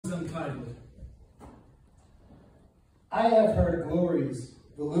entitled, I have heard glories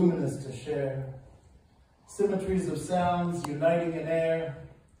voluminous to share, symmetries of sounds uniting in air,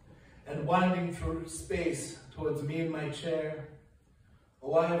 and winding through space towards me in my chair.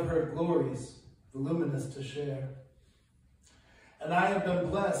 Oh, I have heard glories voluminous to share. And I have been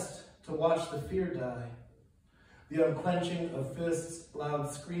blessed to watch the fear die, the unclenching of fists,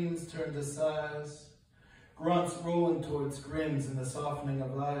 loud screams turned to sighs, grunts rolling towards grins and the softening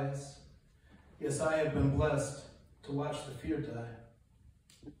of eyes. Yes, I have been blessed to watch the fear die.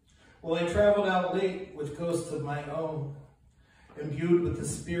 Well, I traveled out late with ghosts of my own, imbued with the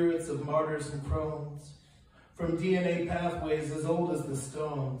spirits of martyrs and crones, from DNA pathways as old as the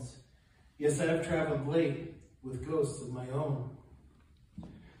stones. Yes, I have traveled late with ghosts of my own.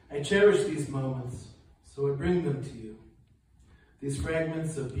 I cherish these moments, so I bring them to you. These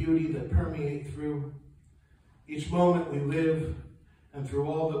fragments of beauty that permeate through each moment we live and through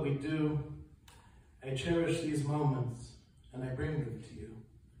all that we do. I cherish these moments and I bring them to you.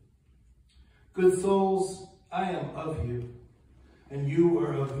 Good souls, I am of you, and you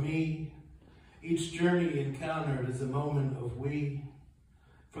are of me. Each journey encountered is a moment of we.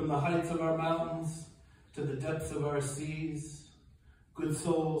 From the heights of our mountains to the depths of our seas, good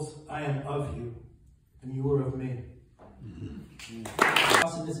souls, I am of you, and you are of me.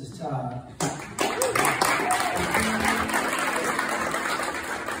 Awesome, this is Todd.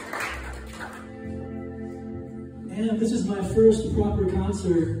 And this is my first proper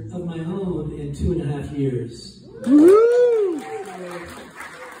concert of my own in 2.5 years. Woo!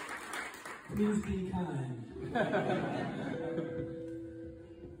 Please be kind.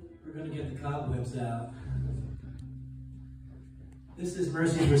 We're going to get the cobwebs out. This is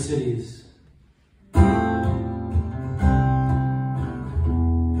Mercy for Cities.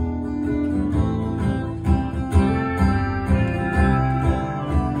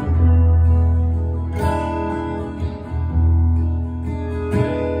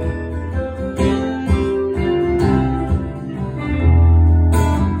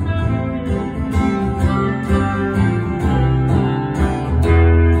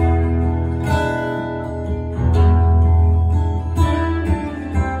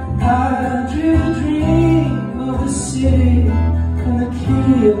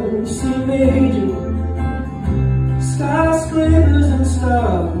 Skyscrapers and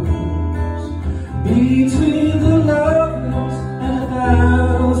stars, between the lovers and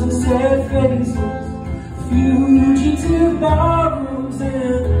 1,000 sad faces, fugitive ballrooms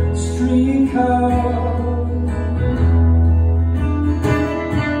and streetcars.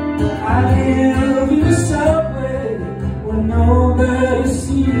 I live in the subway where nobody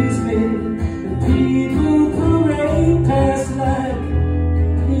sees me, and people parade past like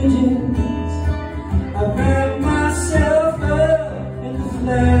pigeons. I wrap myself up in the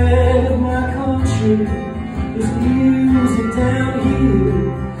flag of my country. There's music down here,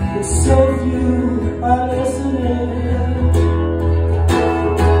 but so few are listening.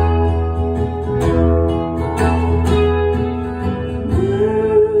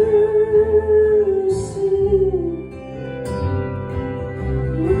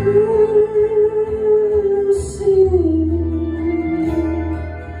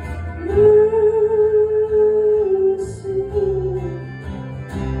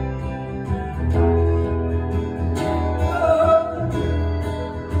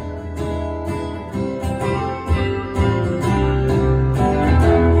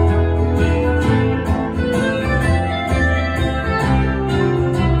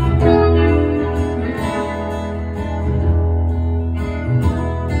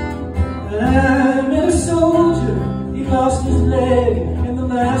 Lost his leg in the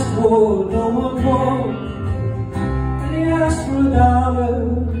last war, no one won, and he asked for $1.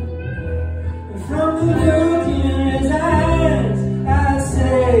 And from the look in his eyes, I'd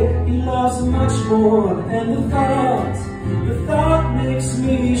say he lost much more. And the thought makes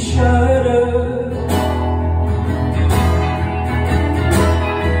me shudder.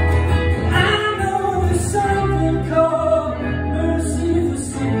 I know there's something called mercy for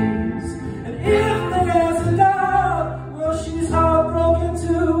cities, and if there's a love, she's heartbroken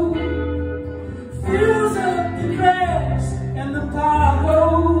too. Fills up the cracks and the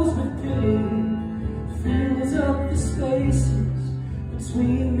potholes with pity. Fills up the spaces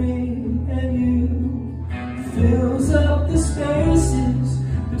between me and you. Fills up the spaces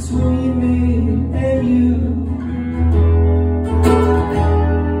between me and you.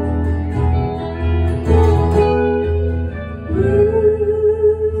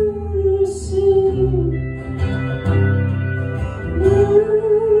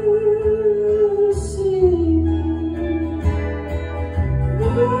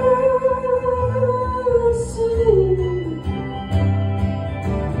 Ooh.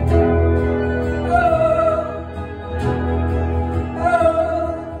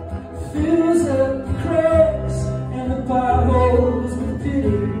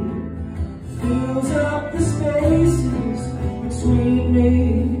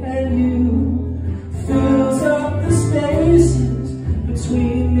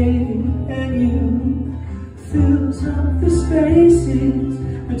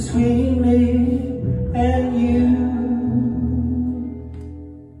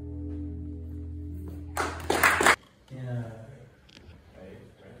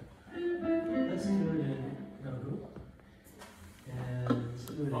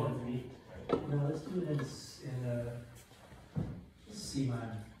 do it in no, let's do it in C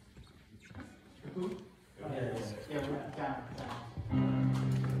minor. Yeah, we're down.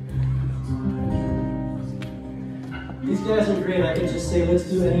 These guys are great. I can just say, let's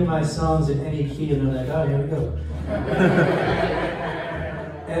do any of my songs in any key, and they're like, oh, here we go.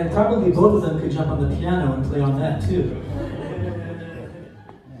 And probably both of them could jump on the piano and play on that too.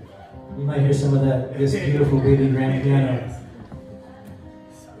 You might hear some of that, this beautiful baby grand piano.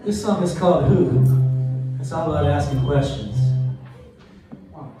 This song is called Who? It's all about asking questions.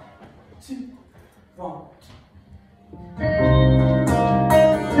 1, 2, 1.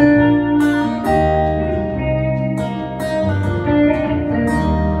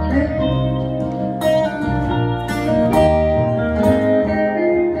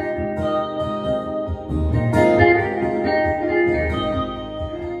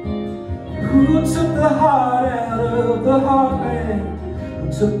 Who took the heart out of the heartland? Who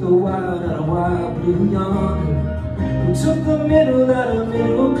took the wild out of wild blue yonder? Who took the middle out of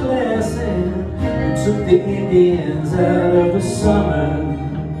middle class? And who took the Indians out of the summer?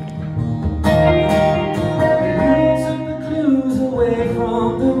 And who took the clues away from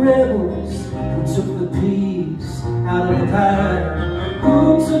the rebels? Who took the peace out of the pie? Who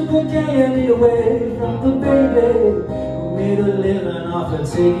took the candy away from the baby? Who made a living off of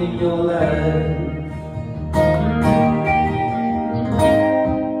taking your life?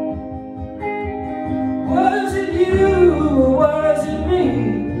 Was it you or was it me?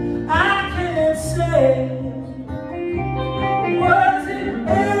 I can't say. Was it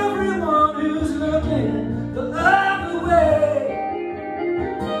everyone who's looking the other way?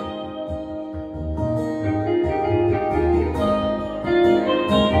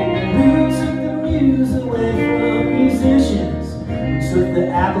 Who took the muse away from musicians? Who took the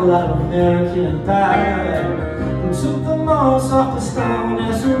apple out of American pie? Who took the moss off the stone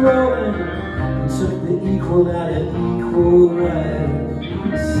as a rolling? Took the equal out of equal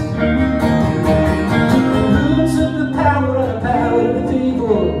rights. Who took the power out of power to the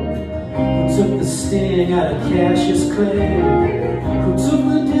people? Who took the sting out of Cassius Clay? Who took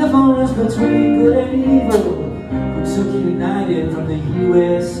the difference between good and evil? Who took United from the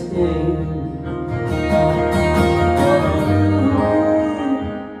USA?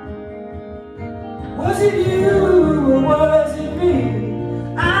 Was it you or was it me?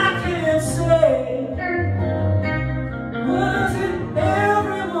 I can't say. Was it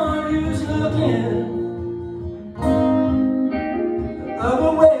everyone who's looking the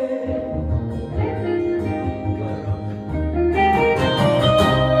other way?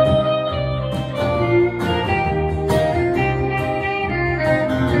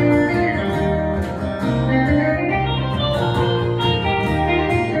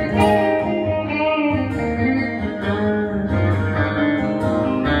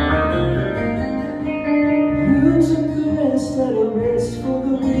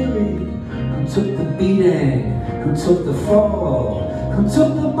 Who took the beating? Who took the fall? Who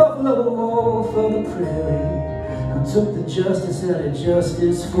took the buffalo wolf of the prairie? Who took the justice out of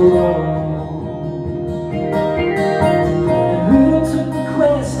justice for all? And who took the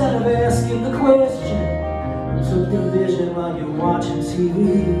quest out of asking the question? Who took the vision while you're watching TV?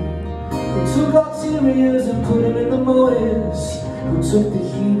 Who took ulteriors and put them in the motives? Who took the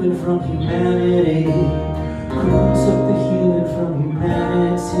human from humanity? Who took the human from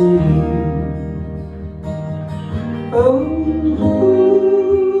humanity? Oh,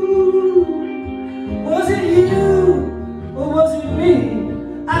 was it you or was it me?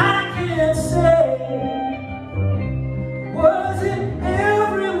 I can't say. Was it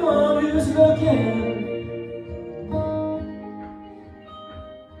everyone who's looking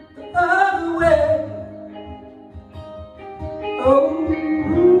the other way? Oh.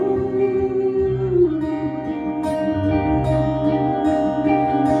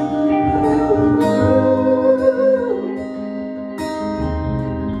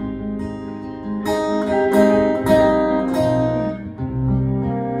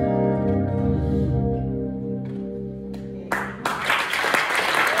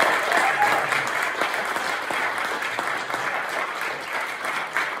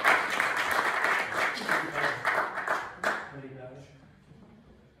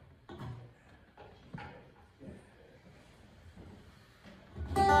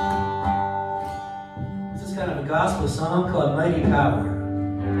 Kind of a gospel song called Mighty Power.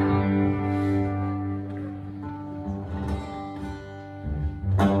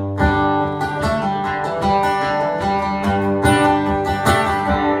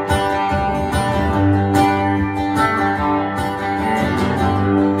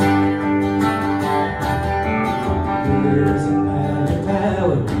 There's a mighty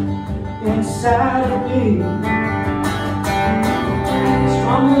power inside of me,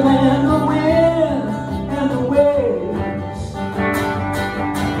 stronger than the wind and the waves,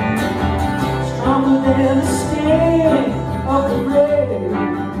 stronger than the sting of the rain,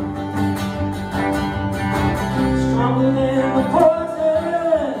 stronger than the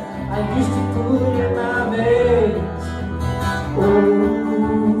poison I used to put in my veins. Oh,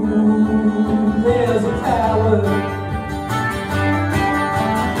 there's a power.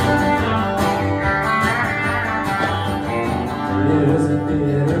 There's a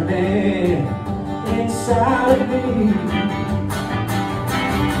bitter man inside of me,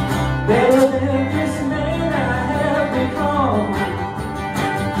 better than this man I have become.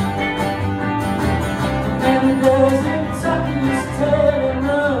 And he doesn't tuck his tail and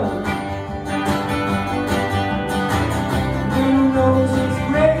run. Who knows it's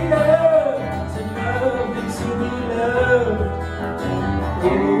greater to love than to be loved? Oh,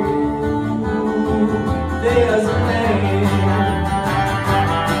 there's a man.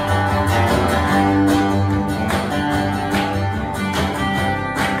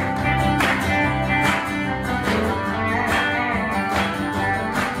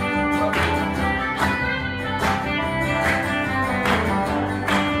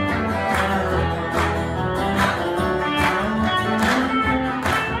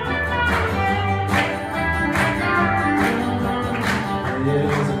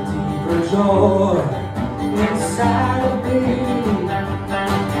 There's a deeper joy inside of me,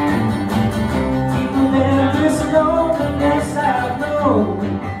 deeper than this loneliness I've known,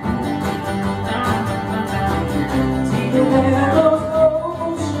 deeper than those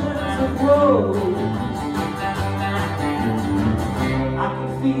oceans of woe. I can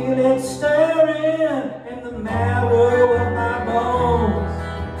feel it stirring in the marrow of my bones.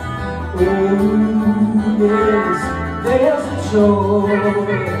 Oh yes, there's a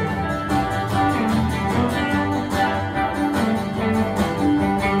joy.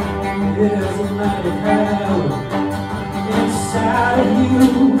 There's a mighty power inside of you,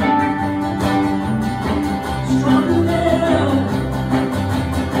 stronger than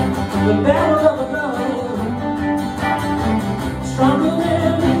the battle of a gun, stronger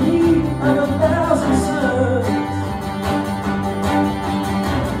than the heat of 1,000 suns.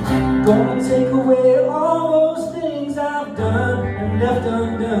 Gonna take away all those things I've done and left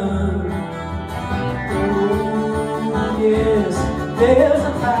undone. Oh yes, there's a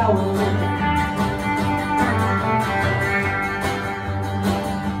power.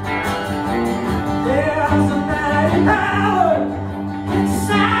 There's a mighty power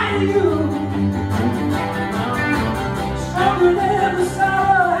inside of you, stronger than the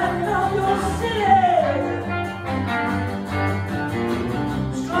sorrow hanging on your city,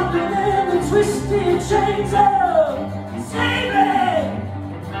 stronger than the twisted chains of slavery,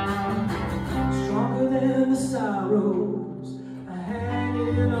 stronger than the sorrows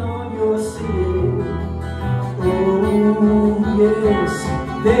hanging on your city. Oh yes,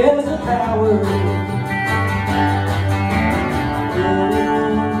 there's a power.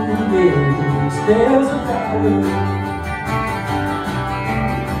 Oh yes, there's a power.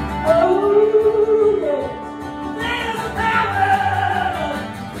 Oh yes, there's a power.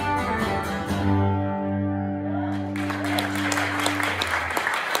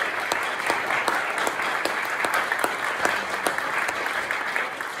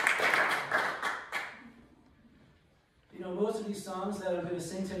 You know, most of these songs that I'm going to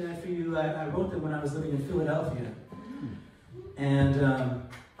sing tonight for you, I wrote them when I was living in Philadelphia. And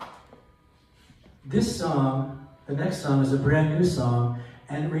this song, the next song, is a brand new song,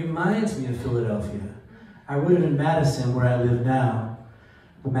 and it reminds me of Philadelphia. I wrote it in Madison, where I live now,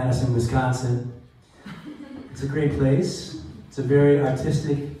 Madison, Wisconsin. It's a great place. It's a very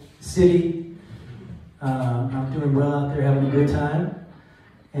artistic city. I'm doing well out there, having a good time.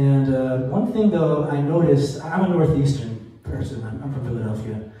 And one thing, though, I noticed, I'm a Northeastern person. I'm from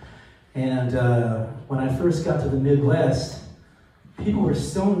Philadelphia. And when I first got to the Midwest, people were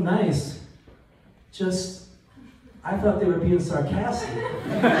so nice. Just, I thought they were being sarcastic.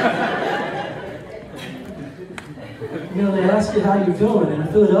 You know, they ask you how you're doing. And in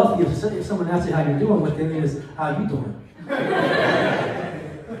Philadelphia, if someone asks you how you're doing, what they mean is, how you doing?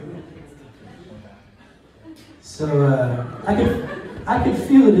 So I could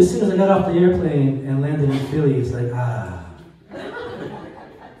feel it as soon as I got off the airplane and landed in Philly. It's like,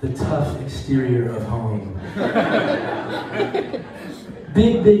 the tough exterior of home.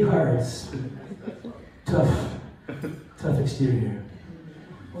 Big, big hearts. Tough exterior.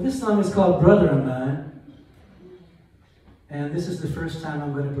 Well, this song is called Brother of Mine. And this is the first time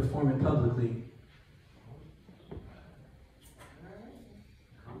I'm going to perform it publicly.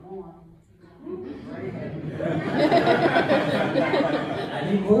 Come on.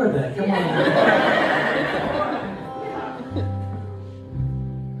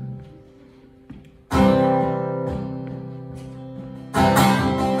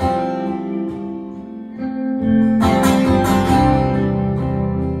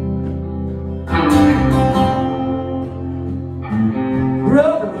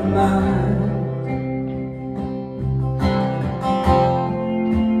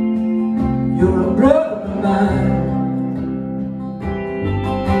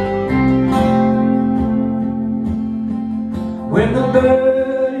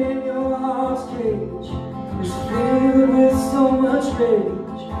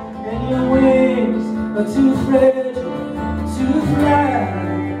 courage, and your wings are too fragile to fly.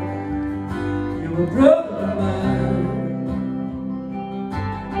 You're a brother of mine.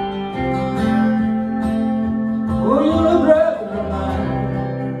 Oh, you're a brother of mine.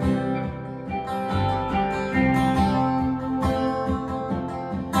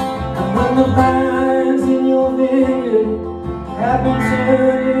 And when the vines in your vineyard have been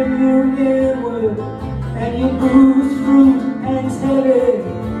turning you inward, and your bruised fruit hangs heavy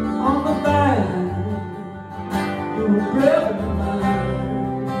on the vine, you're a brother of mine.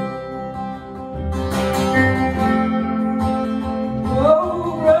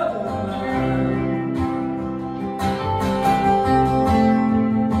 Oh, brother of mine.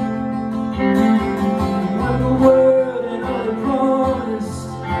 When the word and all the promise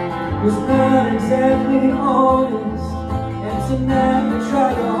was not exactly honest, and tonight you try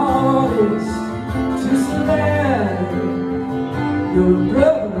your hardest to survive, you're a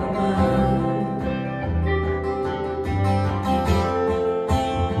brother of mine.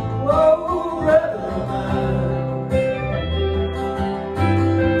 Oh, brother of mine.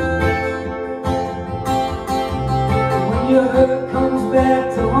 When your hurt comes back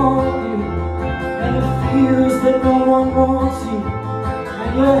to haunt you, and it feels that no one wants you,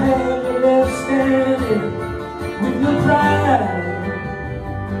 and your hand you're left standing with your pride,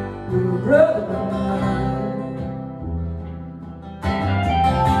 you're a brother of mine.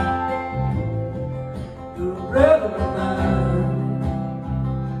 You're a brother of mine.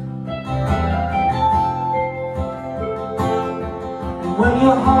 And when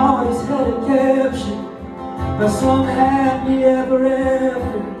your heart is held captured by some happy ever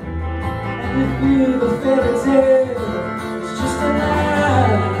after, and you feel the fairy tale is just a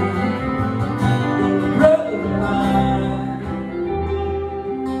lie, you're a brother of mine.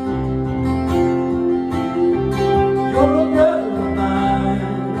 You're a brother of mine.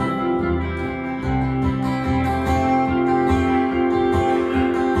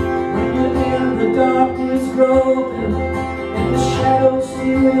 When you're in the darkness groping, and the shadows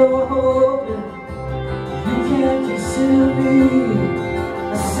steal your hoping, you can't consider me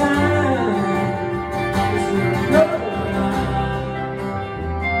a sign, 'cause you're a brother of mine.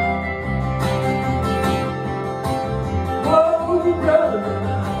 Oh, brother of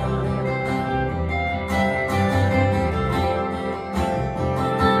mine.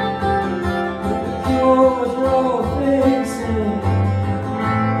 The cures are all fixing,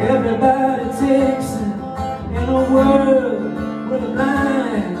 everybody takes it, in a world where the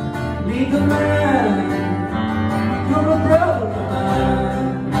blind lead the blind. You're a brother of mine.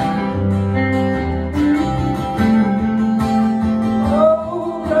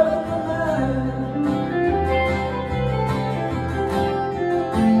 Oh, brother of mine.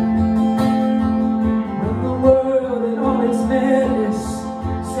 When the world in all its madness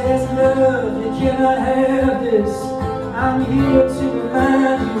says, love, you cannot have this, I'm here to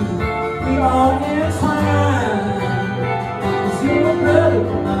remind you we are entwined, 'cause you're a brother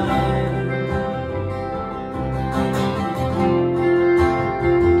of mine.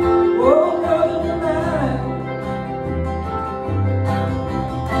 Oh, brother of mine.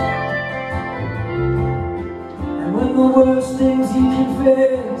 And when the worst things you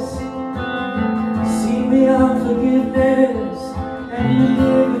confess seem beyond forgiveness, and you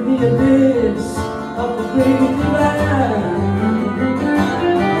live in the abyss of the great divide,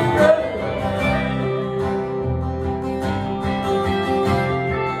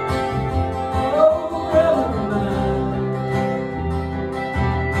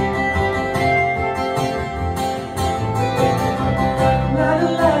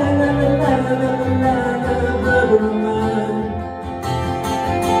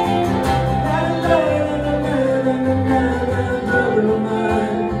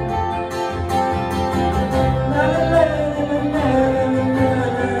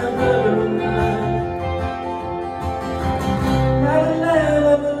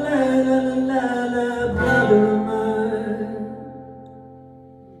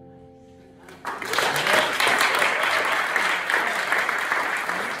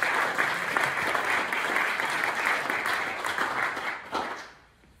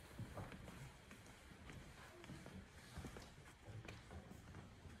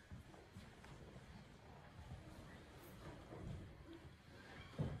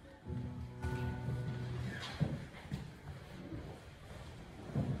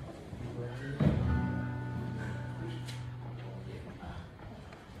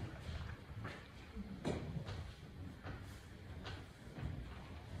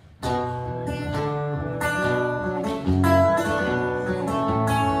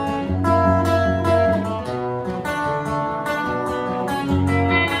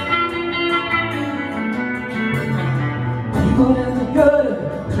 people in the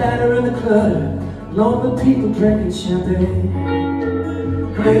gutter, clatter in the clutter, lonely people drinking champagne.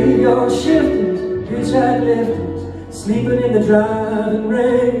 Graveyard shifters, hitchhike lifters, sleeping in the driving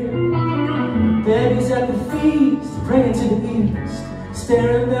rain. Babies at the feast, praying to the east,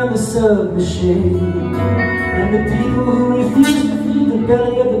 staring down the submachine. And the people who refuse to feed the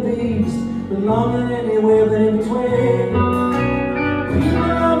belly of the beast, belonging anywhere but in between. People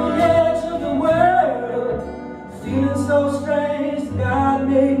on the edge of the world, feeling so strange that God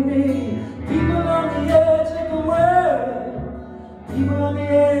made me. People on the edge of the world, people on the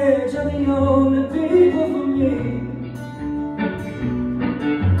edge are the only people for me.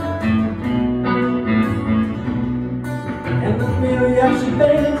 And the mariachi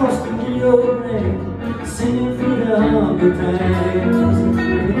band across the New York rain, singing through the hunger pains.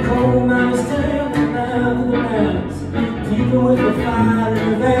 And the coal miners down the mouth of the mountains, people with the fire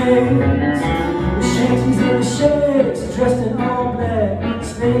in their veins. The shanties and the shakes, dressed in all black,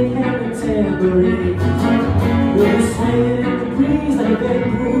 snake handling tambourines. We'll be swinging in the breeze like a big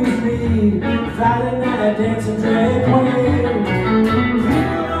Bruce Lee, Friday night dancing drag queen.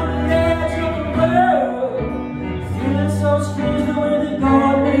 People on the edge of the world, feeling so strange the way that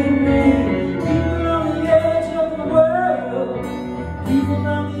God made me. People on the edge of the world, people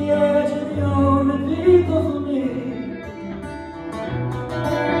on the edge are the only people for me.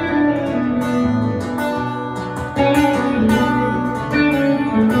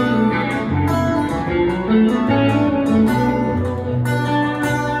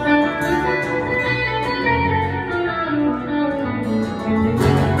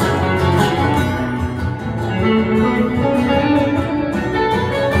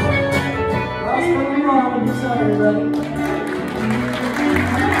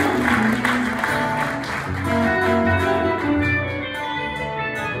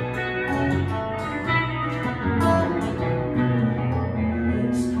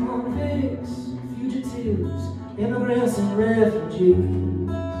 Immigrants and refugees,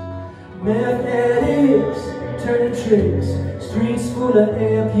 meth addicts turning tricks, streets full of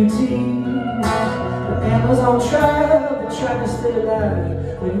amputees. The Amazon tribe, they tried to stay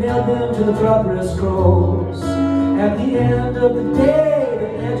alive, we nailed them to the progress scrolls. At the end of the day, the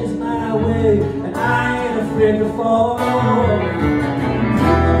edge is my way, and I ain't afraid to fall. People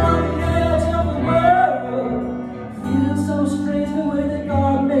on the edge of the world, feeling so strange the way that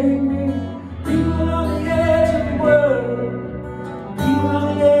God made me. People on the edge of the world, people on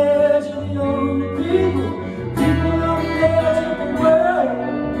the edge are the only people. People on the edge of the world,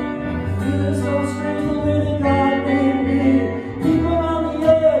 feeling so strange the way that God made me. People on the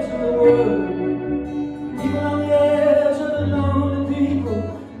edge of the world, people on the edge are the lonely people.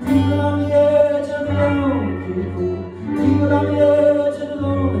 People on the edge are the lonely people. People on the edge are the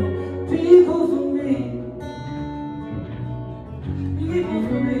lonely people for me. People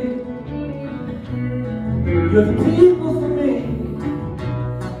for me. You're the people for me.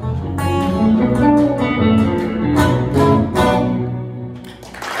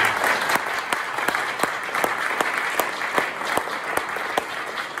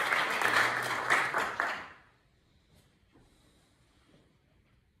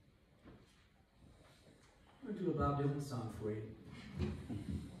 I'm going to do a Bob Dylan song for you.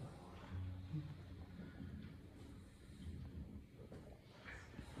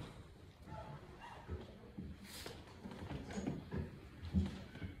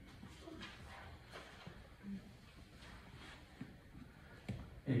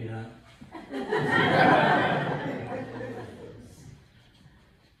 Maybe not.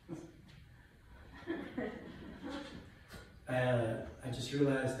 I just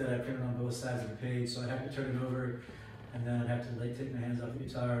realized that I printed on both sides of the page, so I'd have to turn it over, and then I'd have to like take my hands off the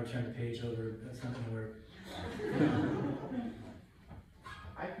guitar and turn the page over. That's not going to work.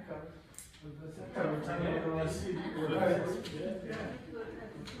 I can cover.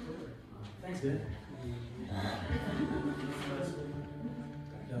 Thanks, Ben.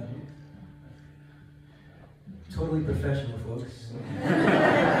 Totally professional, folks.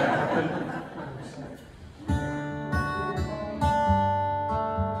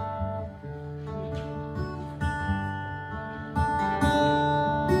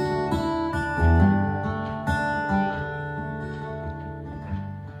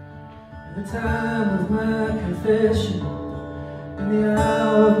 In the time of my confession, in the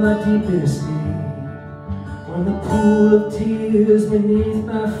hour of my deepest need, when the pool of tears beneath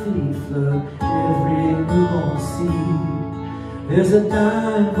my feet flood every newborn seed, there's a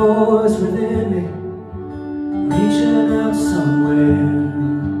dying voice within me, reaching out somewhere,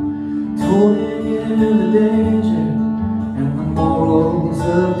 toiling in the danger and the morals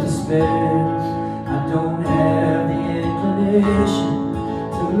of despair. I don't have the inclination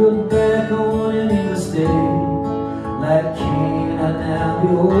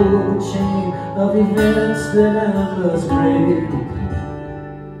behold the chain of events that I must break.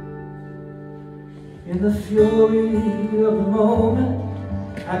 In the fury of the moment,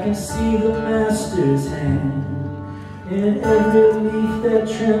 I can see the Master's hand in every leaf that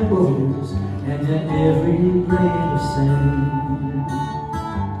trembles and in every grain of sand.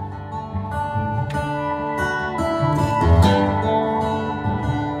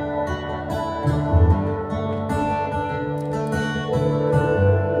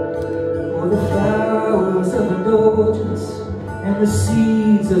 For the flowers of indulgence and the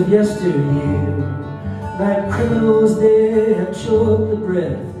seeds of yesteryear, like criminals they have choked the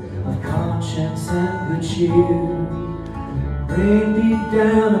breath of conscience and good cheer. Rain beat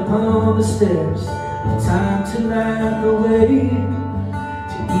down upon the steps of time to light the way,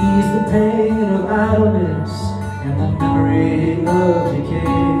 to ease the pain of idleness and the memory of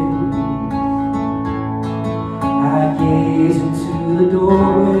decay. I gaze into the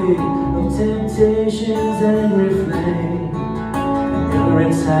doorway of temptation's angry flame, and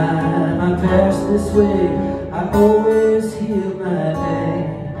every time I pass this way, I always hear my name.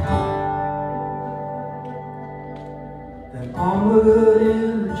 Then onward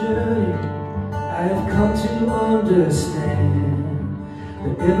in the journey, I have come to understand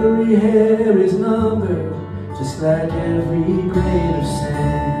that every hair is numbered, just like every grain of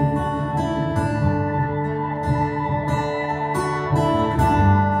sand.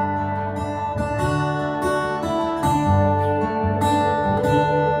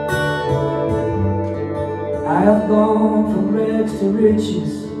 I have gone from rags to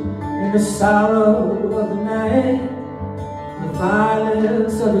riches in the sorrow of the night, the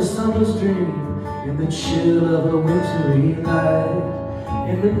violence of a summer's dream, in the chill of a wintry night,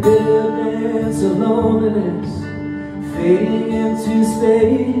 in the bitter dance of loneliness, fading into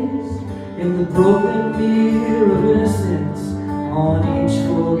space, in the broken mirror of innocence on each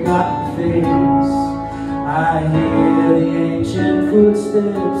forgotten face. I hear the ancient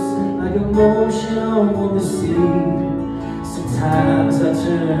footsteps like a motion on the sea. Sometimes I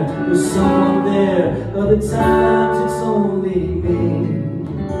turn, there's someone there, other times it's only me.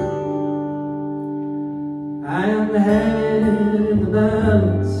 I am hanging in the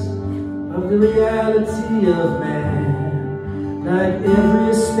balance of the reality of man, like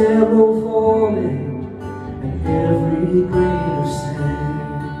every sparrow falling and every grain of sand.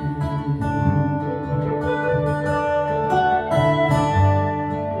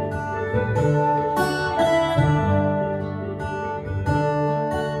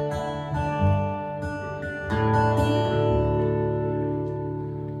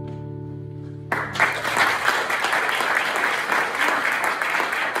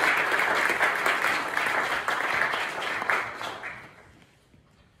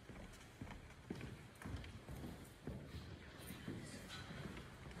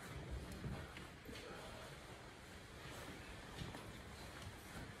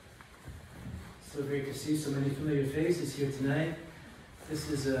 So great to see so many familiar faces here tonight. This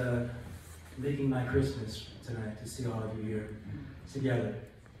is making my Christmas tonight, to see all of you here together.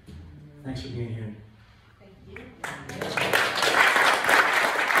 Thanks for being here. Thank you.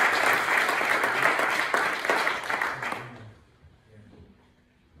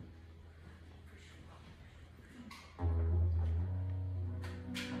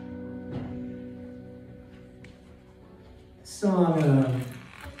 Song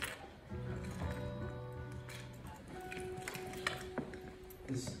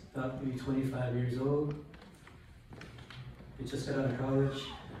Is about maybe 25 years old. He just got out of college.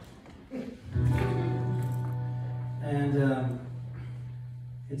 And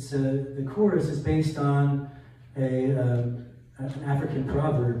it's the chorus is based on an African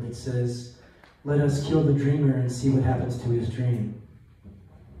proverb that says, "Let us kill the dreamer and see what happens to his dream."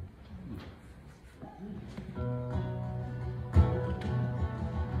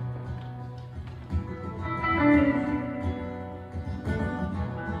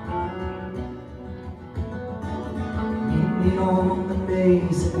 Meet me on the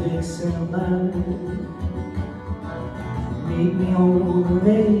Mason-Dixon line. Meet me on the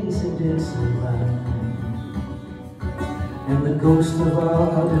Mason-Dixon line. And the ghost of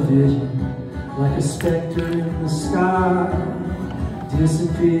our division, like a specter in the sky,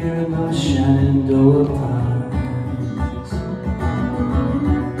 disappear in those shining door pines.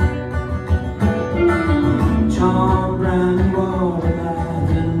 John Brown, you are alive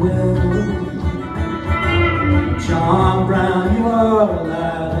and well. John Brown, you are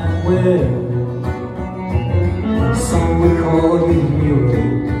alive and well. Some would call you hero,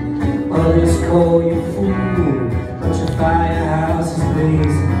 others call you fool, but your firehouse is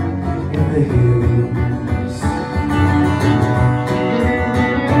blazing in the hills.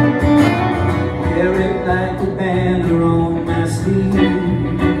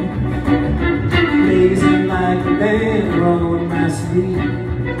 sleep.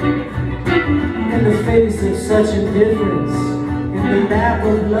 In the face of such indifference, in the lap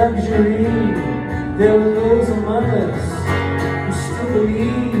of luxury, there were those among us who still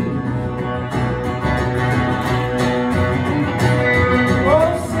believe.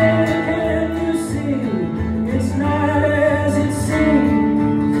 Oh, say, can you see? It's not as it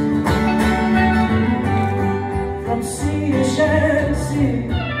seems. From sea to Shanxi,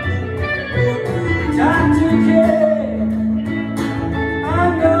 Dr. K, I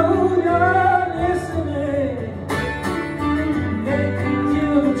know you're listening. They can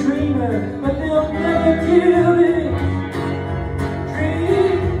kill the dreamer, but they'll never kill it.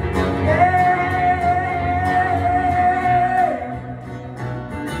 Dream,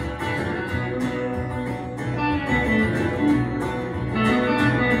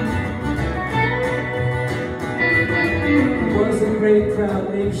 There was a great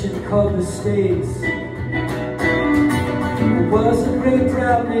proud nation called the States. There was a great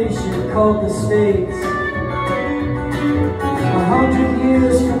proud nation called the States. 100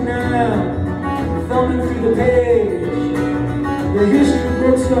 years from now, thumbing through the page, the history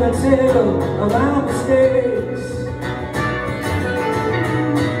book's gonna tell of our mistakes.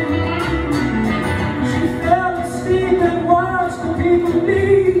 She fell asleep and watched the people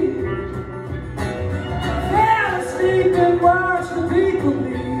bleed. Fell asleep and watched the people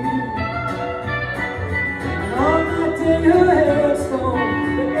bleed. And on that day her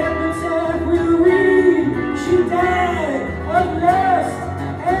headstone, the epitaph will read, she died of lust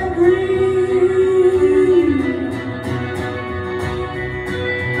and greed.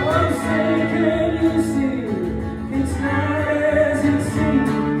 Oh, say, can you see? It's not as it seems.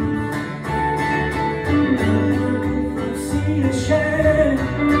 From sea to shine,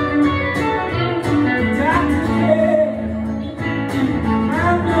 Dr. K, I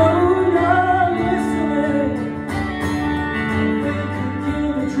know you're listening. They can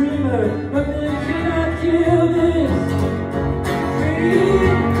kill the dreamer, but they cannot kill this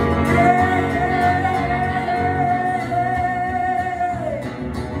dream.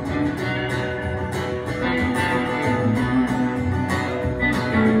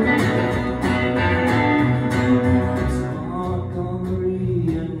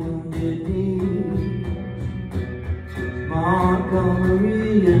 Montgomery and Wounded Knee.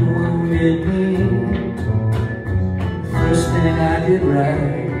 Montgomery and Wounded Knee. First thing I did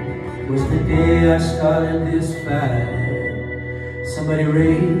right was the day I started this fight. Somebody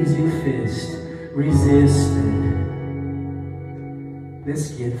raise your fist, resist it. Let's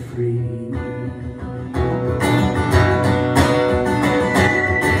get free.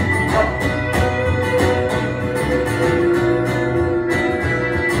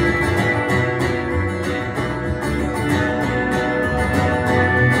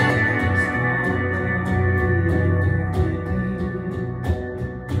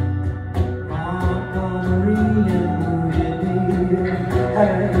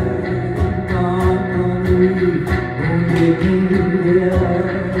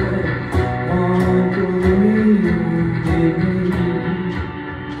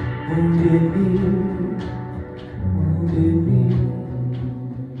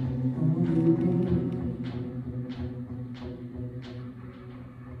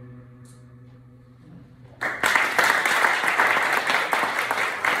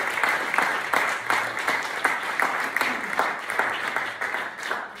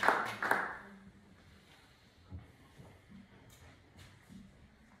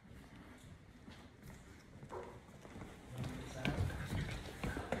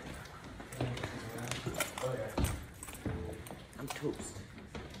 I'm toast.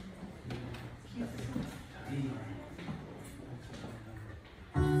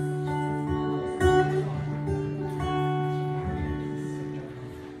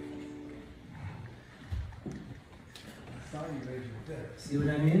 See what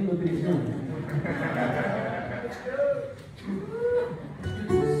I mean? Look what he's doing.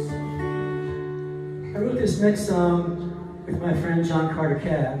 I wrote this next song with my friend John Carter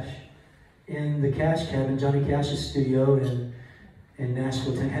Cash in the Cash Cabin, Johnny Cash's studio in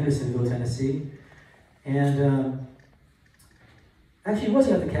Nashville, Hendersonville, Tennessee. And actually, it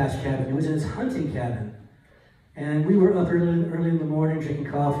wasn't at the Cash Cabin, it was in his hunting cabin. And we were up early in the morning drinking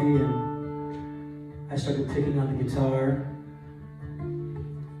coffee, and I started picking on the guitar.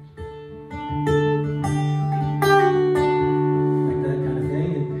 Like that kind of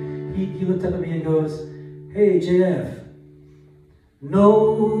thing. And he looked up at me and goes, "Hey, JF,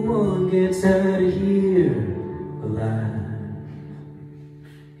 no one gets out of here alive."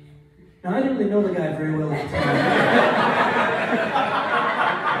 Now, I didn't really know the guy very well at the time.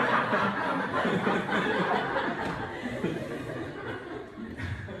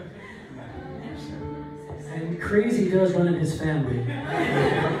 girls running his family.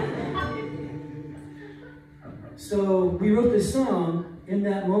 So we wrote this song. In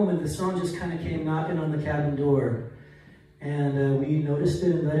that moment, the song just kind of came knocking on the cabin door. And we noticed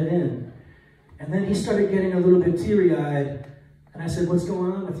it and let it in. And then he started getting a little bit teary-eyed. And I said, what's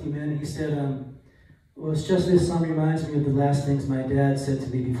going on with you, man? And he said, well, it's just this song reminds me of the last things my dad said to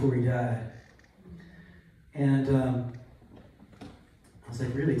me before he died. And I was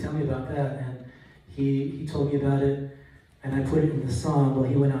like, really? Tell me about that. And he told me about it, and I put it in the song. Well,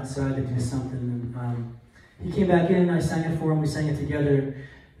 he went outside to do something. And, he came back in, I sang it for him, we sang it together,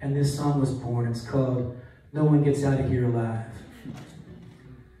 and this song was born. It's called No One Gets Out of Here Alive.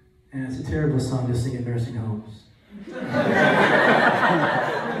 And it's a terrible song to sing in nursing homes.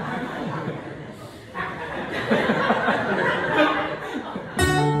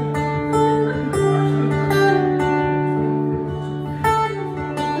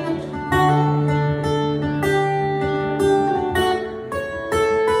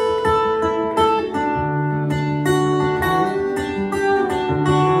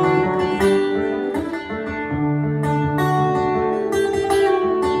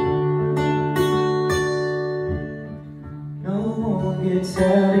 Gets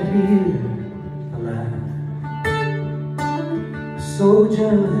out of here alive.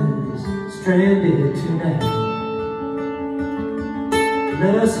 Soldiers stranded tonight.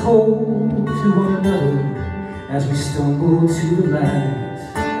 Let us hold to one another as we stumble to the light.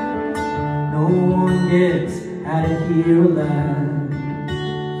 No one gets out of here alive.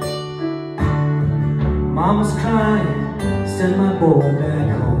 Mama's crying, send my boy back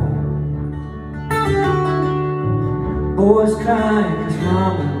home. Boys crying cause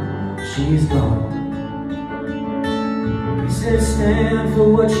mama, she's gone. He said, stand for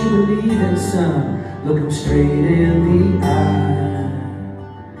what you believe in, son. Look him straight in the eye.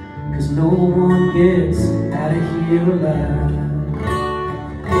 Cause no one gets out of here alive.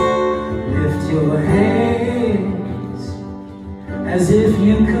 Lift your hands as if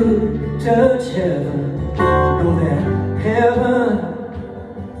you could touch heaven. Know that heaven,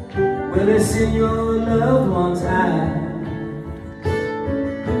 well, it's in your loved one's eyes.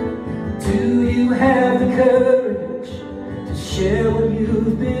 Do you have the courage to share what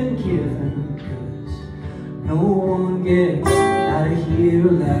you've been given? 'Cause no one gets out of here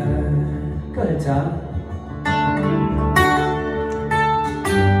alive. Go ahead, Tom.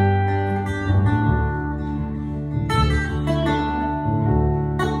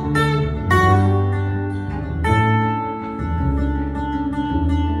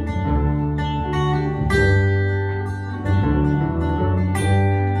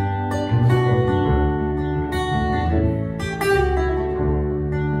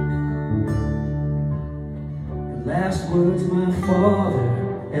 Last words my father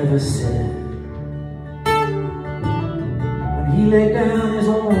ever said, when he laid down his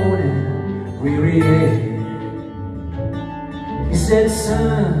own and weary head. He said,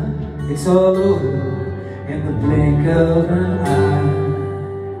 son, it's all over in the blink of an eye.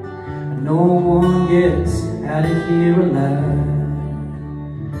 No one gets out of here alive.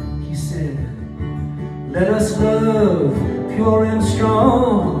 He said, let us love pure and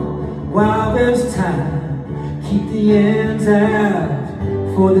strong while there's time. Keep the ends out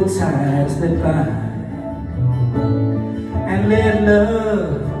for the ties that bind. And let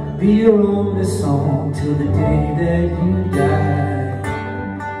love be your only song till the day that you die.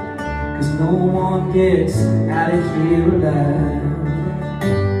 'Cause no one gets out of here alive.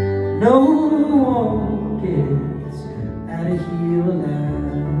 No one gets out of here alive.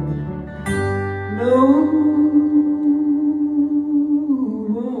 No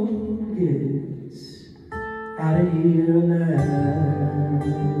one gets out of here alive.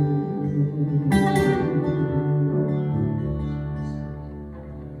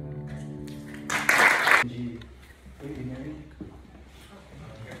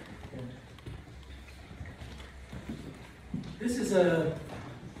 This is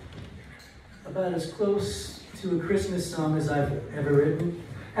about as close to a Christmas song as I've ever written.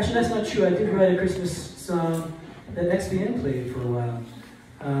 Actually, that's not true. I did write a Christmas song that XBN played for a while.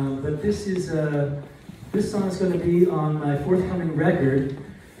 But this song is going to be on my forthcoming record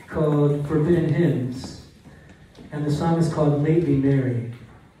called Forbidden Hymns. And the song is called Lately Mary.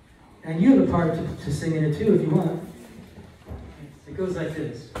 And you have a part to sing in it too if you want. It goes like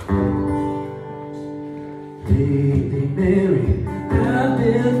this. Lately Mary, I've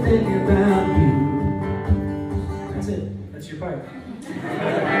been thinking about you. That's it. That's your part.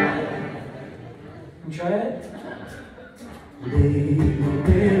 And try it. Lately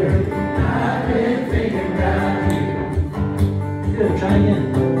Mary, I've been thinking about you. Good, try again.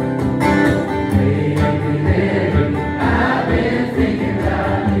 Lately Mary,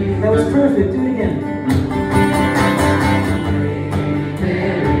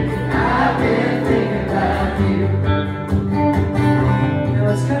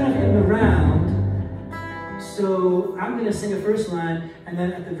 to sing a first line, and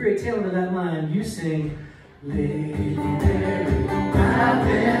then at the very tail end of that line, you sing, Lady Mary, I've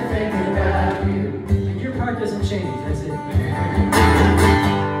been thinking about you. And your part doesn't change, that's it.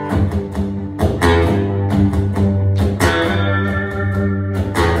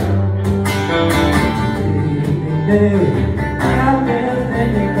 Mary, I've been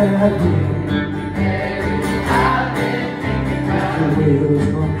thinking about you. Mary, I've been thinking about you. The wheels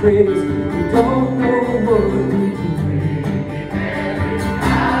gone crazy, we don't know what we do. Mary,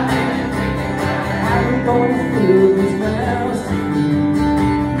 I've been thinking about you. How we gonna fill these mouths to feed?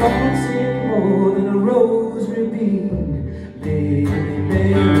 Gonna sing more than a rose redeemed. Lady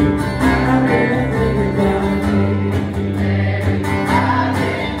Mary, I've been thinking about you. Mary, I've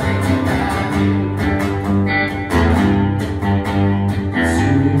been thinking about you.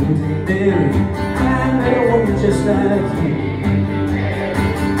 Mary, I met a woman just like you. Mary,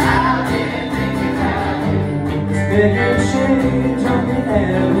 I've been thinking about you. There's been a change on the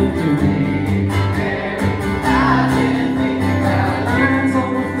avenue. Mary, I've been thinking about you. Lines on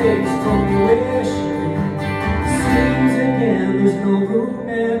her face told me where she went. Seems again there's no room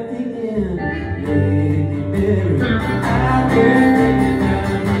at the end. Lady Mary, I've been thinking about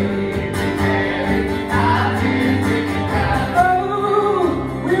you. Mary, I've been thinking about you.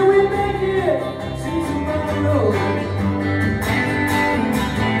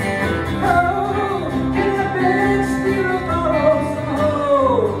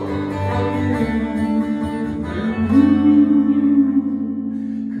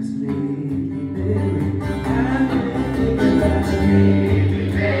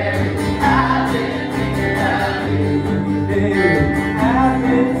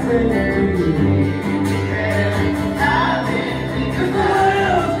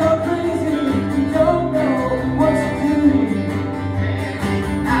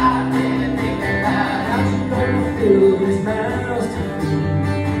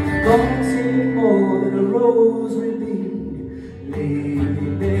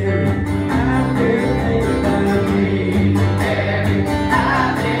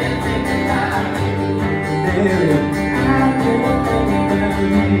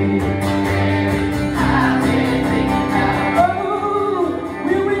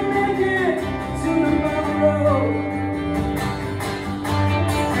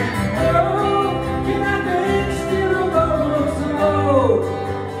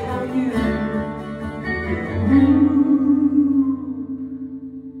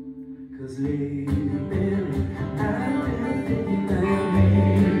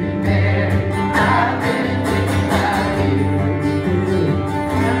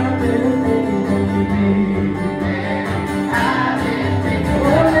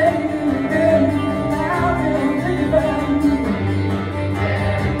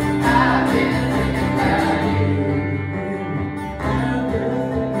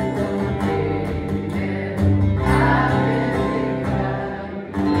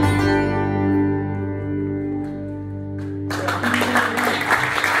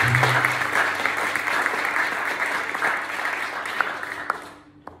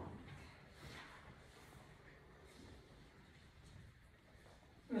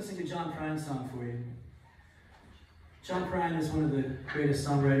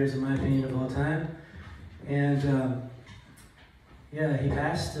 Songwriters, in my opinion, of all time. And yeah, he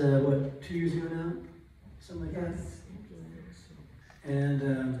passed, what, 2 years ago now? Something like that? And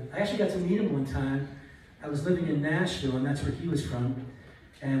I actually got to meet him one time. I was living in Nashville, and that's where he was from.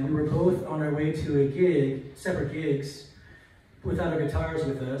 And we were both on our way to a gig, separate gigs, without our guitars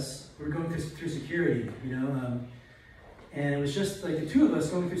with us. We were going through security, you know. And it was just like the two of us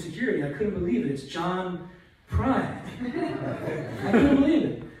going through security. I couldn't believe it. It's John Prine. I couldn't believe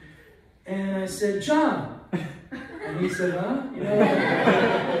it. And I said, John. And he said, huh? You know,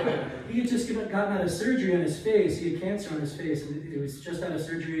 he had just gotten out of surgery on his face. He had cancer on his face. And it was just out of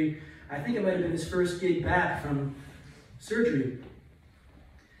surgery. I think it might have been his first gig back from surgery.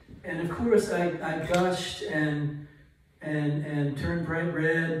 And of course, I gushed and turned bright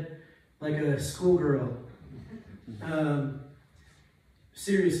red like a schoolgirl.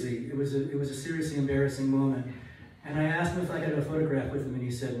 Seriously, it was a seriously embarrassing moment. And I asked him if I could have a photograph with him, and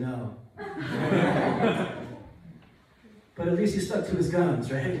he said no. But at least he stuck to his guns,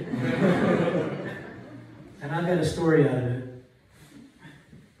 right? And I got a story out of it.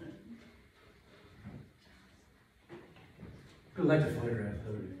 Who'd like to photograph?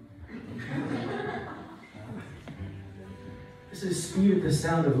 This is Speed at the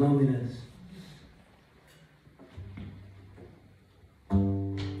Sound of Loneliness.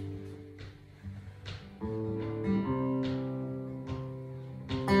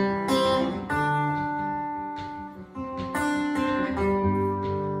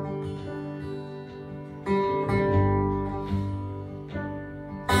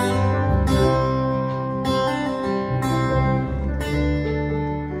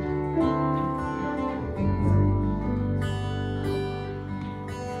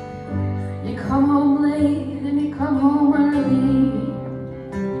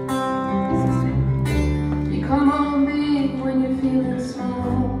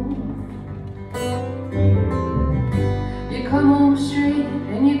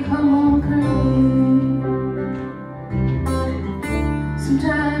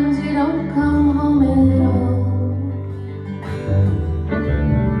 sometimes you don't come home at all.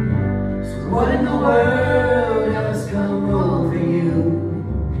 So what in the world has come over you?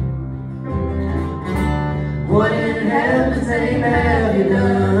 What in heaven's name have you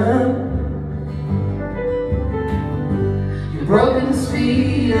done? You've broken the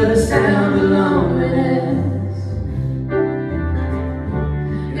speed of the sound of loneliness.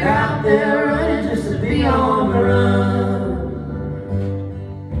 You're out there running just to be on the run.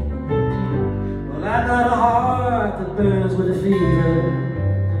 Well, I got a heart that burns with a fever.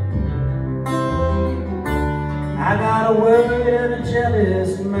 I got a worried and a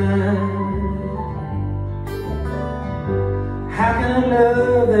jealous mind. How can a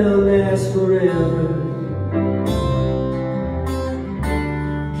love that'll last forever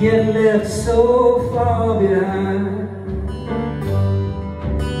get left so far behind?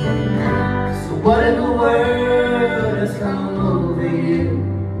 So what in the world has come over you?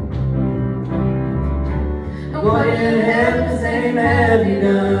 And what in heaven's name have you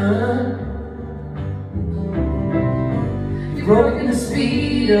done? You've broken the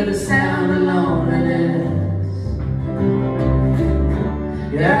speed of the sound of loneliness.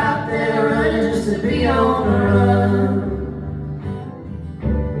 You're out there running just to be on the run.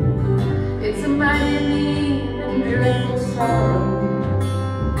 It's a mighty need and dreadful sorrow.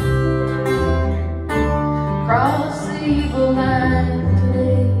 Cross the evil line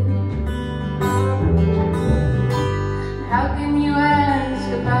today. How can you ask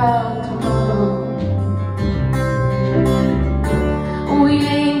about tomorrow? We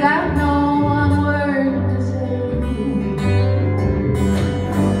ain't got no one word to say.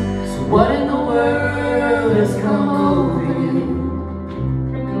 So what in the world has come over you?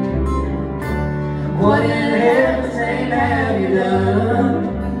 What in heaven's name have you done?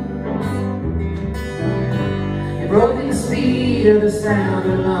 You've broken the speed of the sound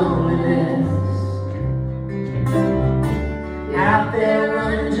of loneliness. You're out there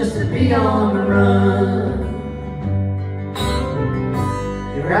running just to be on the run.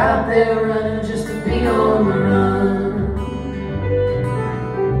 You're out there running just to be on the run.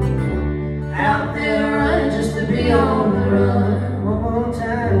 Out there running just to be on the run. One more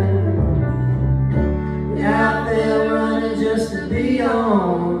time. You're out there running just to be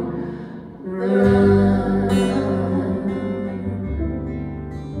on the run.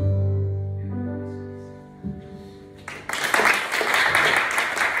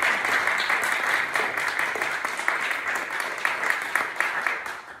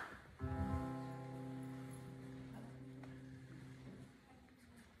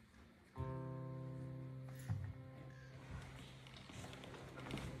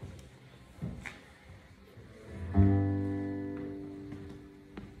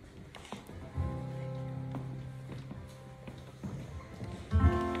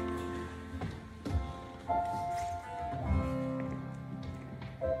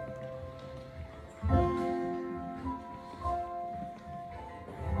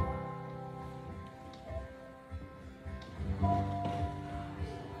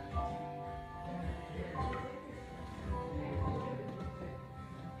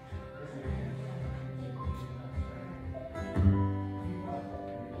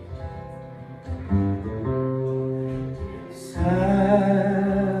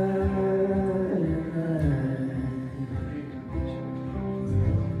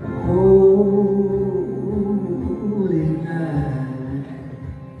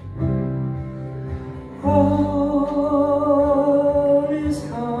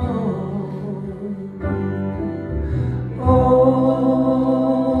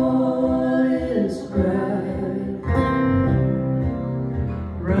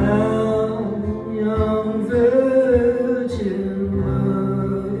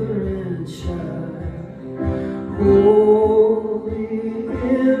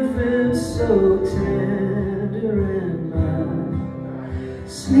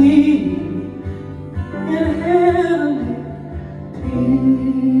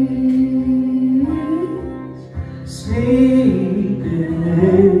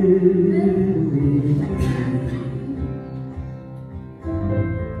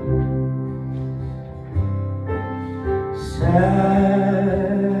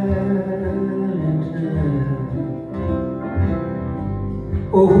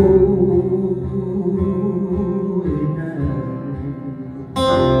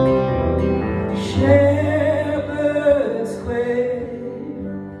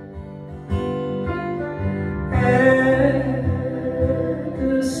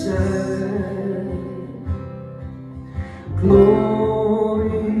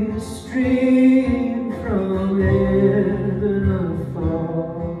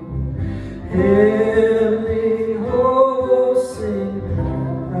 Heavenly hosts sing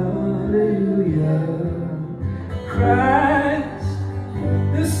hallelujah. Christ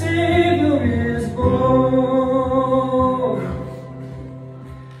the Savior is born.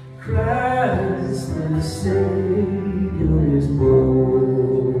 Christ the Savior is born.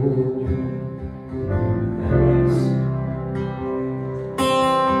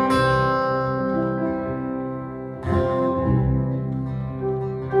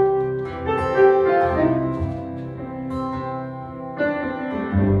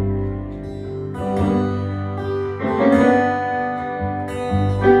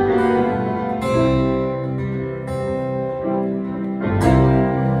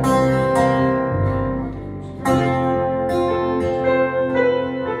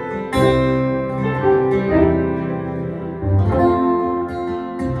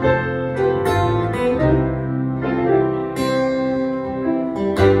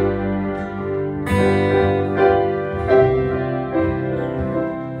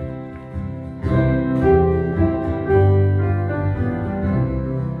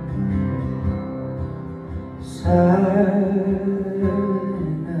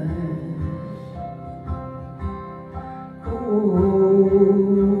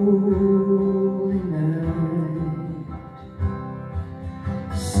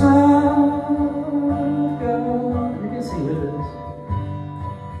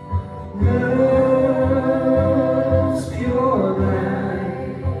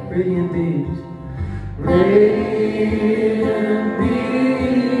 Radiant beams, radiant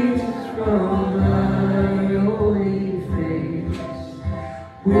beams from thy holy face,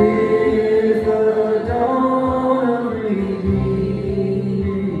 with the dawn of redeeming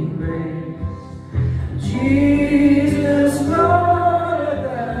grace. Jesus, Lord of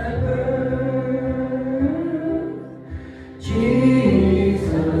thy birth,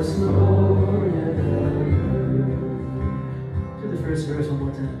 Jesus, Lord of thy birth. To the first verse one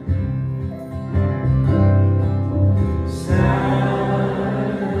more time.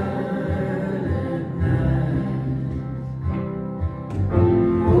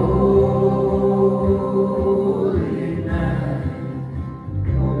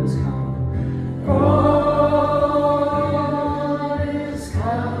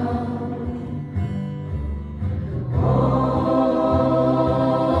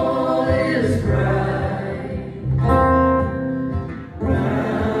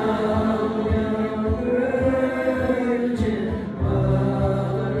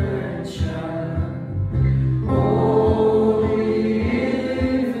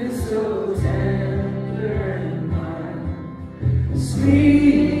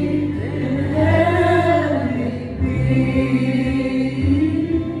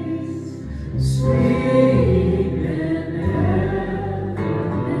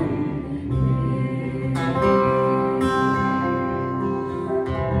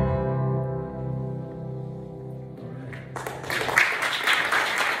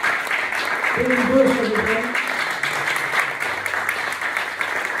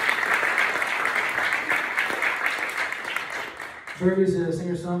 Birdie's a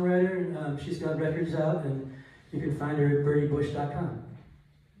singer-songwriter, and she's got records out, and you can find her at birdiebush.com.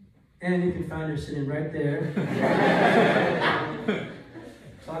 And you can find her sitting right there.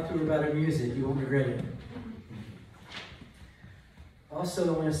 Talk to her about her music, you won't regret it. Also,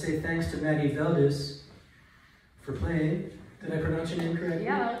 I want to say thanks to Maggie Veldis for playing. Did I pronounce your name correctly?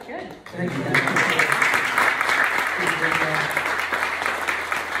 Yeah, that was good. Thank you.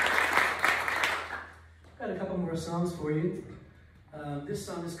 Got a couple more songs for you. This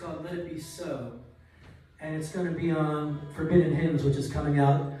song is called Let It Be So, and it's going to be on Forbidden Hymns, which is coming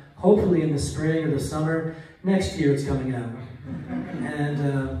out hopefully in the spring or the summer. Next year it's coming out. And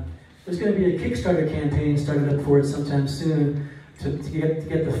there's going to be a Kickstarter campaign started up for it sometime soon to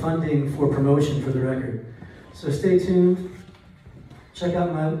get the funding for promotion for the record. So stay tuned. Check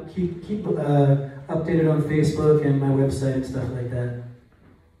out keep updated on Facebook and my website and stuff like that.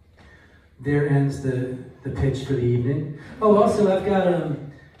 There ends the pitch for the evening. Oh, also I've got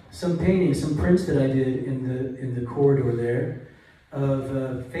some paintings, some prints that I did in the corridor there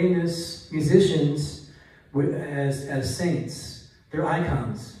of famous musicians as saints. They're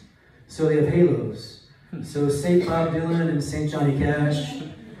icons, so they have halos. So St. Bob Dylan and St. Johnny Cash.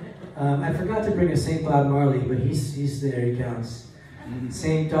 I forgot to bring a St. Bob Marley, but he's there, he counts.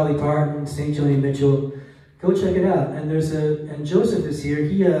 St. Dolly Parton, St. Joni Mitchell. Go check it out. And and Joseph is here.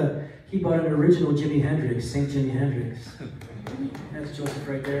 He bought an original Jimi Hendrix, St. Jimi Hendrix. That's Joseph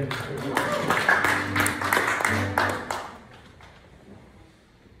right there.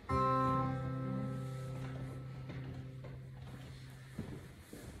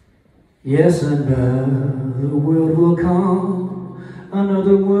 Yes, another world will come,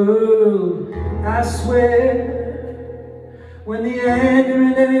 another world, I swear, when the anger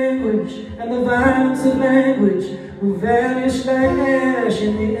and anguish and the violence of language will vanish like ash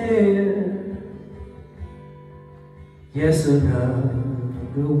in the air. Yes, another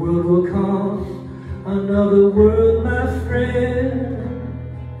world will come, another world, my friend,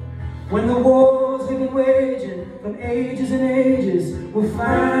 when the wars we've been waging from ages and ages will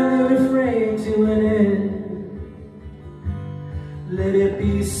finally refrain to an end. Let it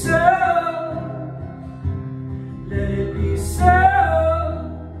be so, let it be so,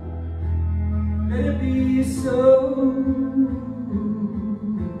 let it be so.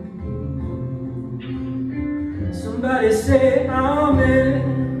 Somebody say amen,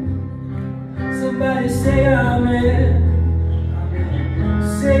 somebody say amen.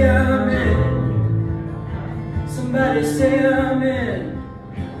 Say amen. Somebody say amen.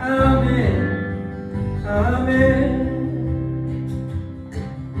 Amen. Amen.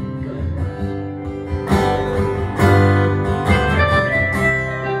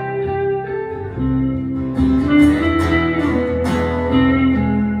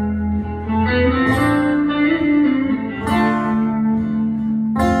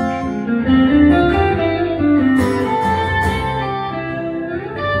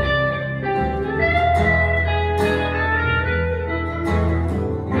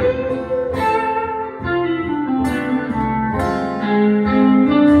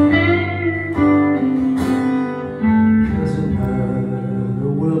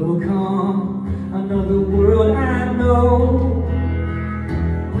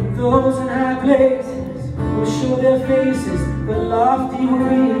 Those in high places will show their faces, but lofty will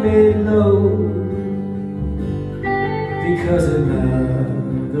be made low. Because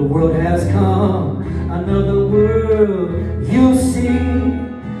another world has come, another world you'll see,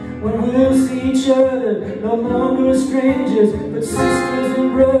 when we'll see each other, no longer as strangers, but sisters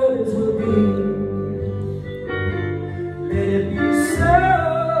and brothers will be. Let it be so,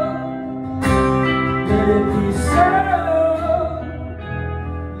 let it be so.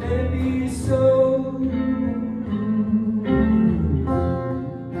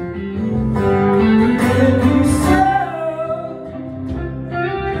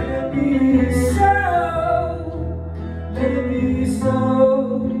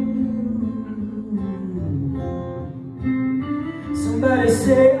 Somebody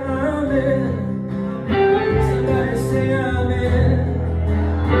say amen. Somebody say amen.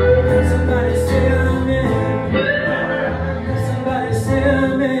 Somebody say amen. Somebody say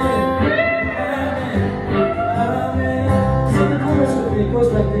amen. Amen. Amen. Sing the chorus with me. It goes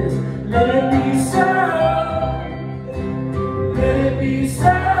like this. Let it be so. Let it be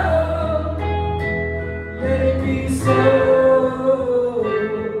so. Let it be so.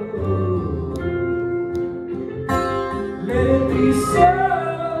 Let it be so,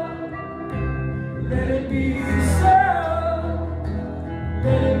 let it be so,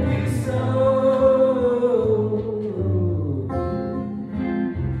 let it be so.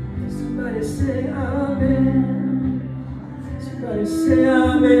 Somebody say amen, somebody say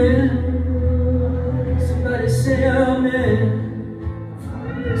amen, somebody say amen,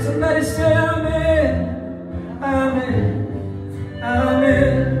 somebody say amen, amen,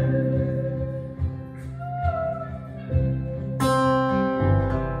 amen.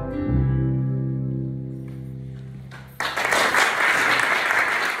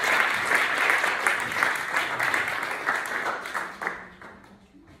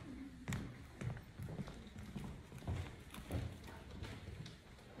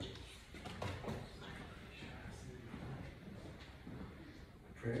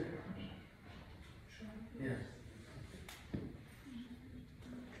 Prayer? Yeah.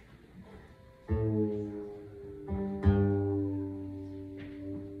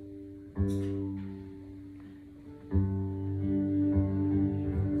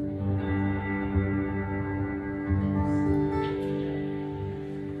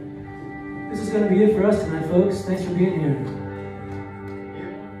 This is going to be it for us tonight, folks. Thanks for being here.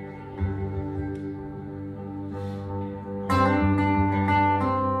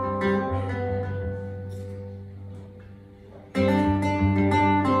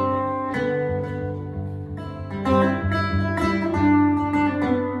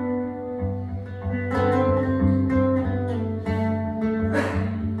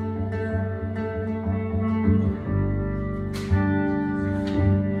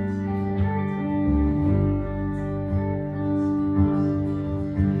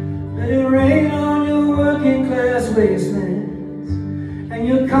 Wastelands and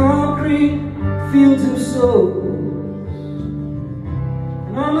your concrete fields of souls,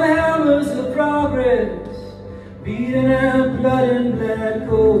 and on the hammer chest, beating out blood and black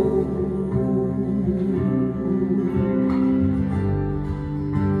gold.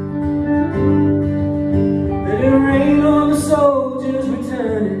 Let it rain on the soldiers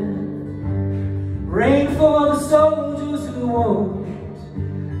returning, rain for the soldiers who won't.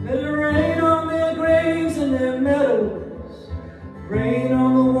 Let it rain on their graves and their medals, rain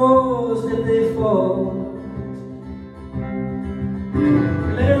on the wars that they fought.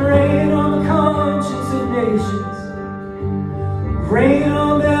 Let it rain on the conscience of nations, rain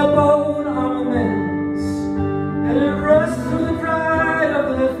on their bone armaments. Let it rust through the pride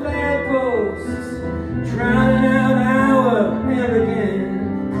of their flag posts, drowning out our arrogance.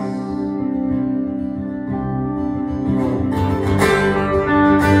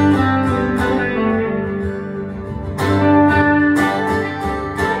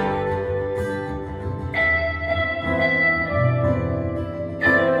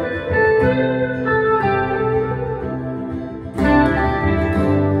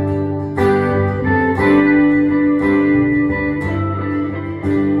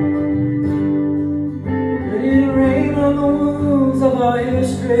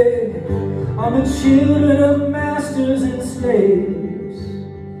 On the children of masters and slaves,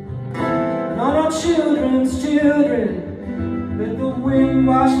 and on our children's children, let the wind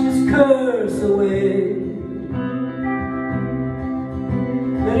wash this curse away.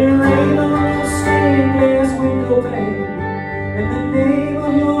 Let it rain on the stained glass window pane, and the name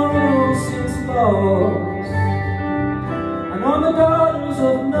of your innocence lost. And on the daughters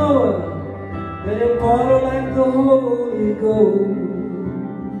of Noah, let it water like the Holy Ghost.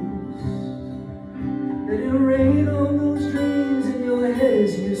 Let it rain on those dreams in your head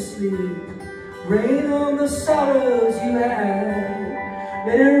as you sleep, rain on the sorrows you had.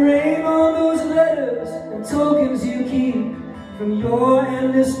 Let it rain on those letters and tokens you keep from your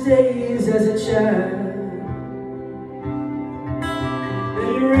endless days as a child. Let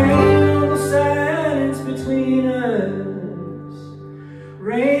it rain on the silence between us,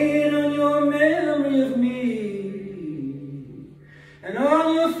 rain on your memory of me, and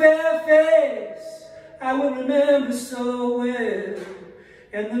on your fair face I will remember so well,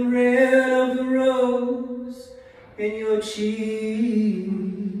 and the red of the rose in your cheek.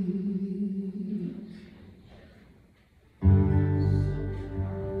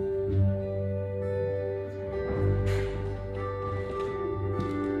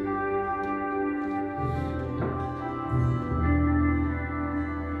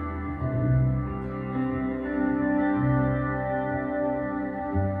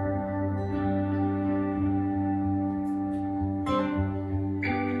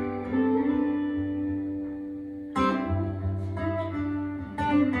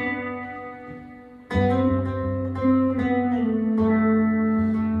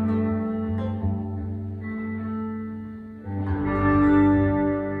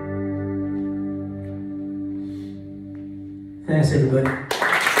 Thanks, everybody.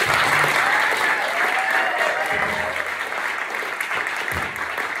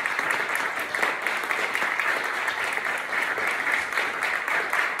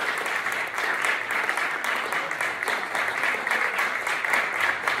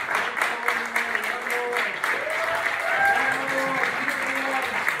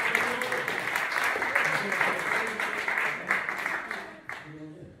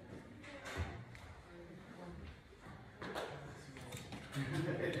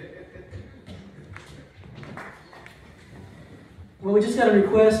 Well, we just got a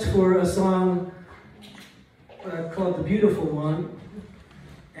request for a song called The Beautiful One,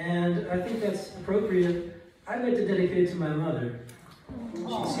 and I think that's appropriate. I'd like to dedicate it to my mother.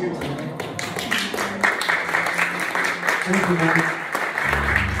 She's here tonight. Thank you, Mom.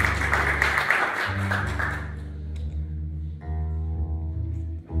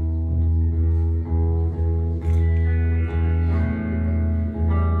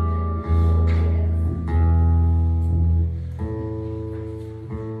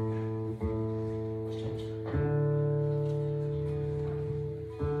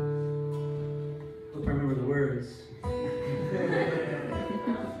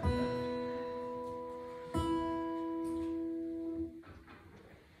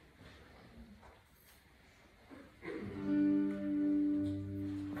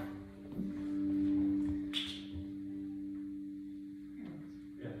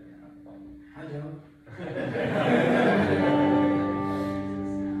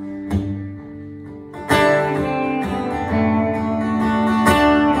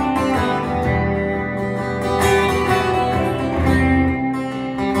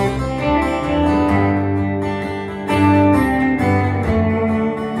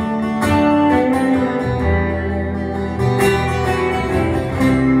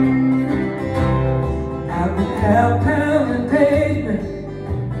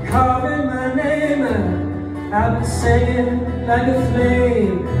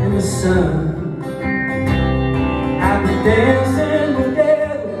 sun. I've been dancing with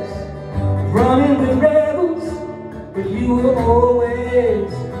devils, running with rebels, but you were always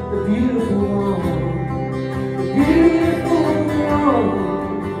the beautiful one, the beautiful one.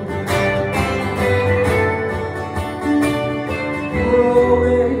 You were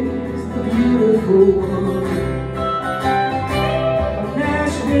always the beautiful one. From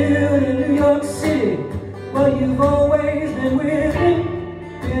Nashville to New York City, but you've always been with me,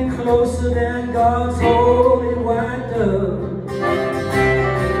 been closer than God's holy white dove.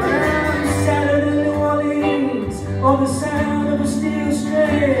 I'm sadder than New Orleans, or the sound of a steel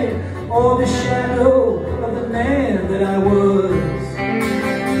string, or the shadow of the man that I was.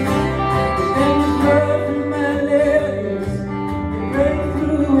 But then you broke through my legs, you break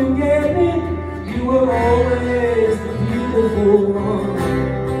through and get me. You were always the beautiful one,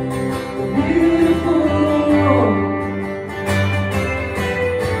 the beautiful one.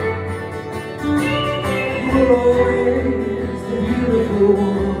 You were always the beautiful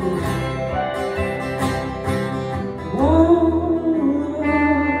one.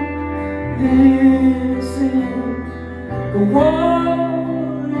 The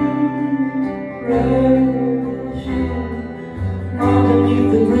water's rushing underneath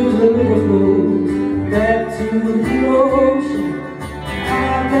the bridge, the river flows back to the ocean.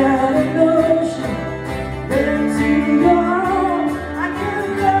 I've got a notion that to your arms I can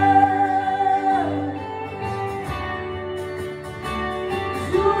love.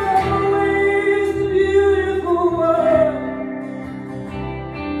 You're always the beautiful one.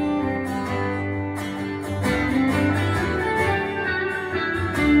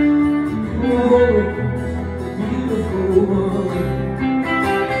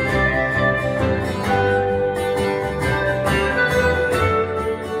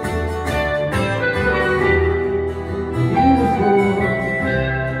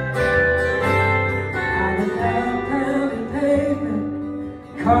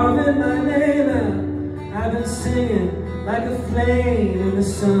 Carving my name out, I've been singing like a flame in the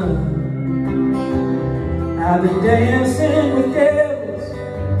sun. I've been dancing with devils,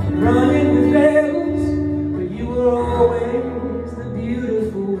 running with rebels, but you were always the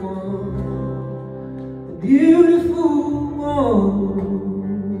beautiful one, the beautiful one.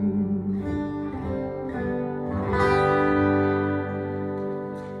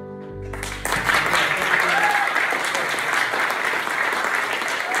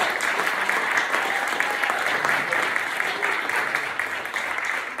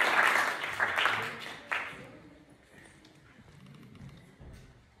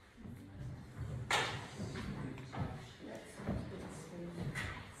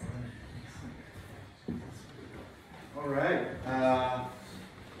 All right.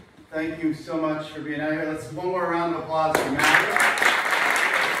 Thank you so much for being out here. Let's one more round of applause for Matt.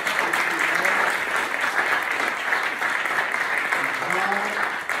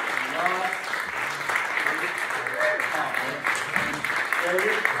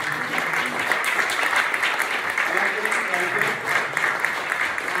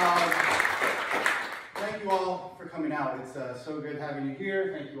 Thank you all for coming out. It's so good having you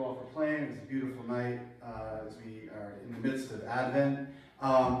here. Thank you all for playing. It's a beautiful night as we are in the midst of Advent.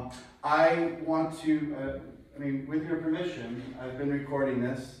 I want to, with your permission, I've been recording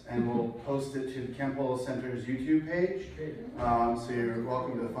this and we'll post it to the Campolo Center's YouTube page. So you're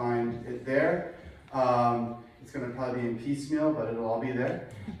welcome to find it there. It's going to probably be in piecemeal, but it'll all be there.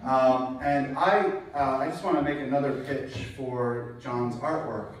 And I just want to make another pitch for John's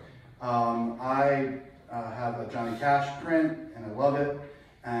artwork. I have a Johnny Cash print, and I love it.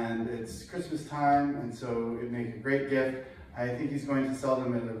 And it's Christmas time, and so it'd make a great gift. I think he's going to sell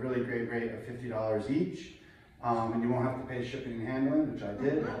them at a really great rate of $50 each. And you won't have to pay shipping and handling, which I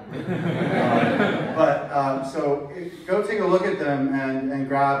did. So go take a look at them and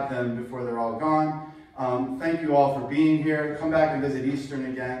grab them before they're all gone. Thank you all for being here. Come back and visit Eastern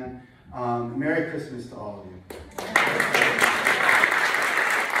again. Merry Christmas to all of you.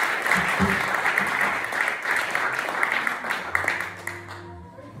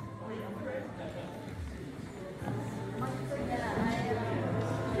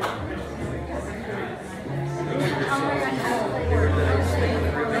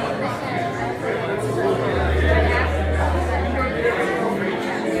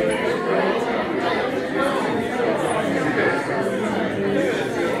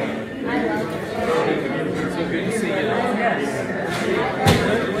 Good to see you.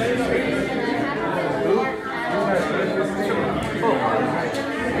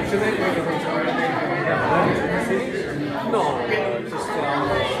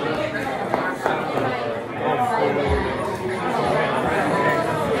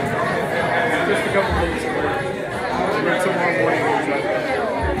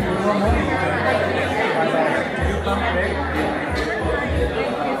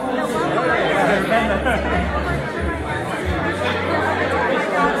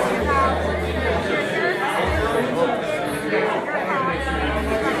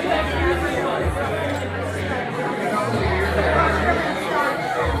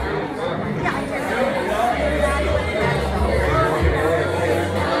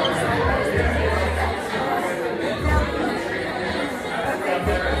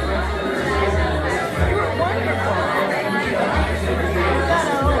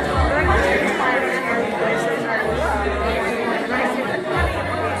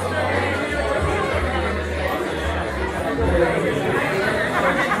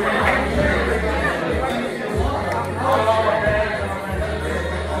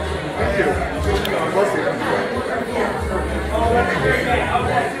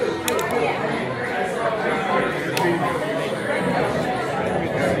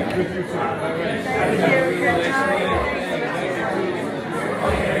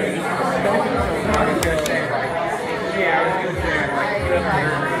 This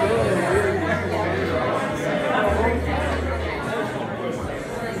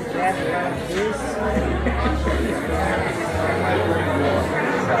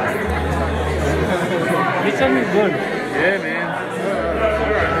one is good. Yeah, man.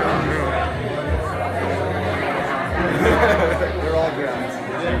 They're all good.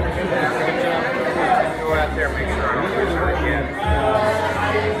 Go out there and make sure I don't push her again.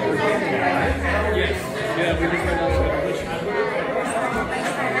 Yes. Yeah, we just went out to which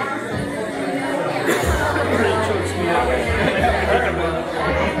it chokes me out.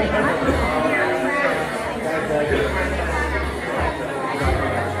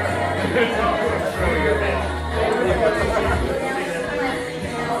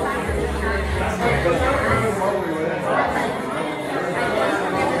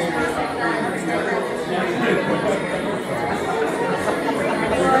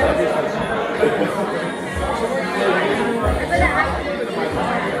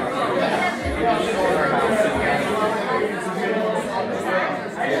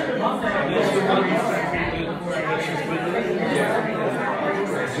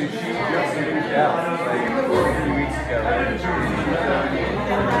 She just moved out like 3 weeks ago.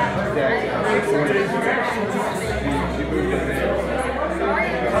 She moved in there.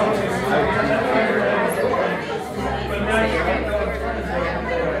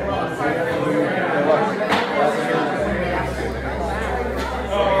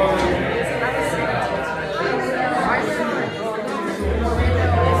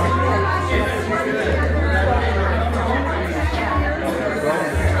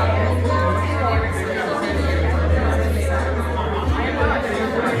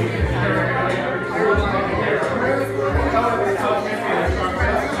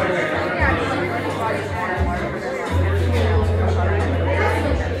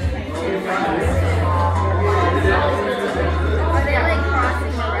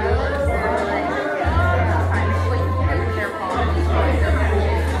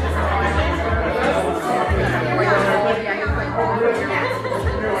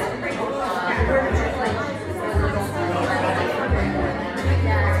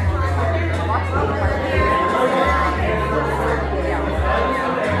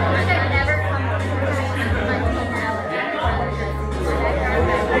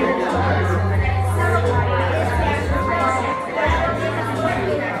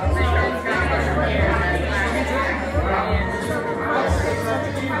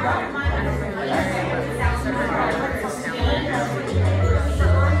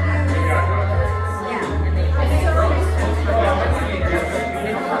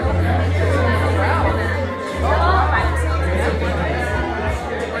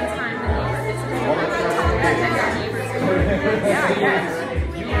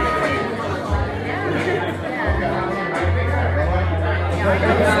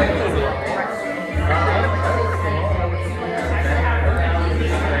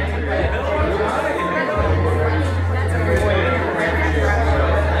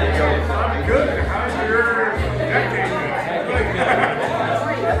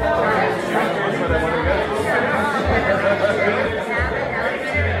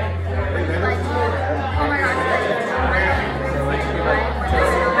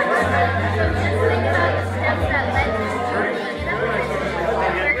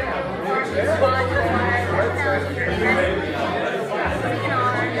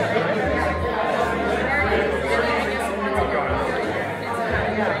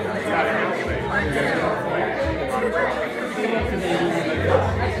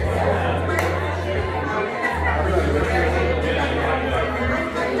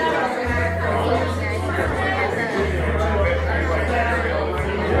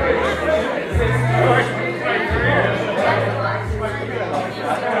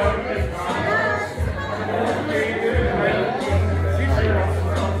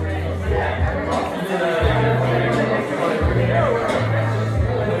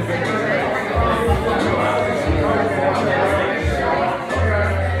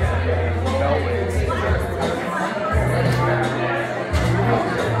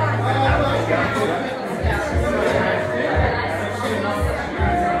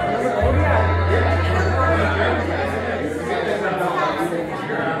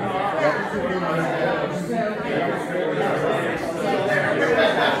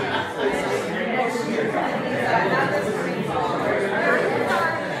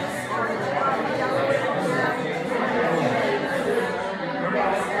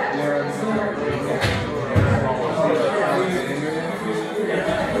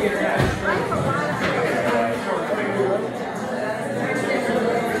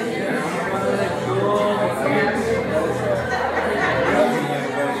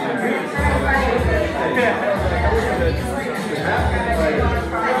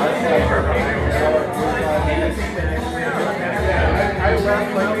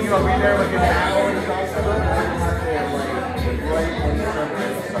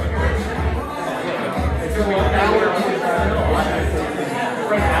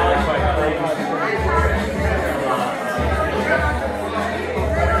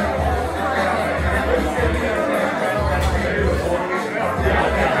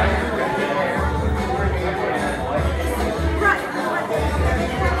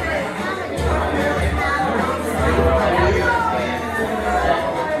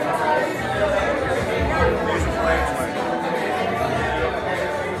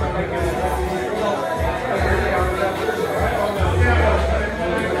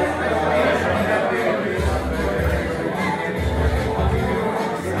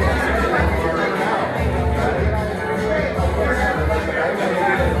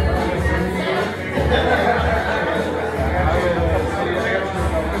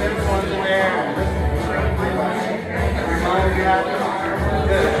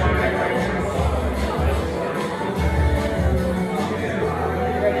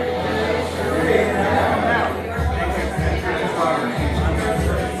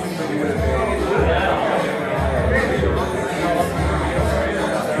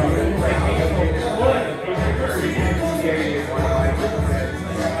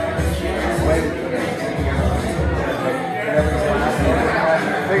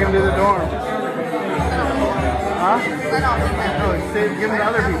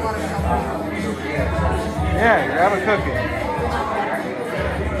 Yeah, grab a cookie.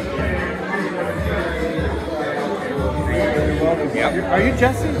 Yep. Are you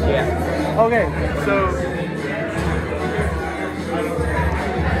Jesse? Yeah. Okay, so